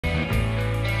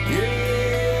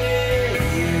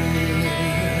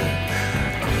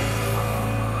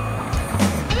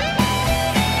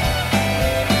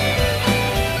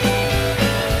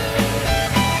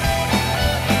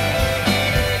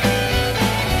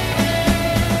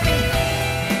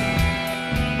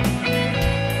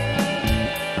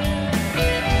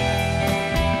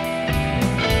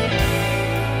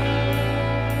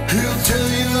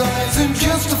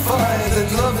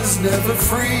never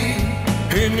free.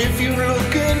 And if you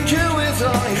look into his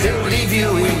eyes, he'll leave you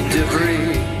in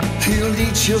debris. He'll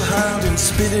eat your heart and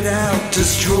spit it out,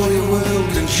 destroy your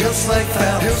world, and just like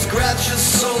that, he'll scratch your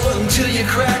soul until you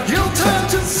crack. You'll turn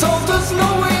to salt, there's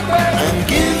no way back. I'm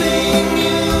giving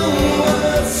you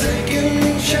a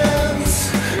second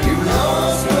chance. You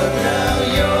lost, but now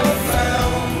you're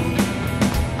found.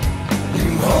 You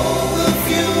hold the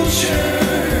future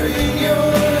in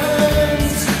your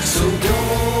hands, so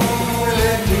don't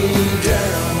let me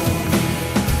down.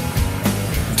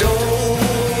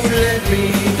 Don't let me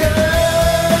down.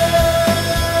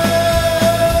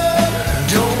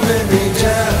 Don't let me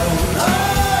down. Oh,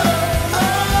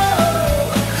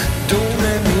 oh, don't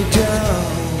let me down.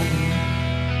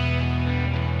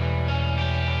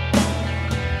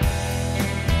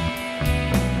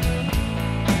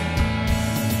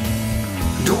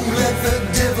 Don't let the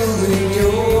devil in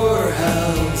your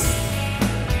house.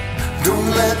 Don't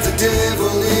let the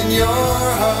devil in your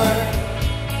heart.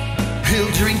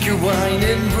 He'll drink your wine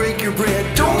and break your bread.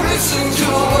 Don't listen to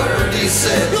a word he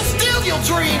said. He'll steal your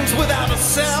dreams without a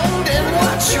sound and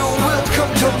watch your world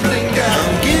come tumbling down.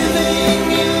 I'm giving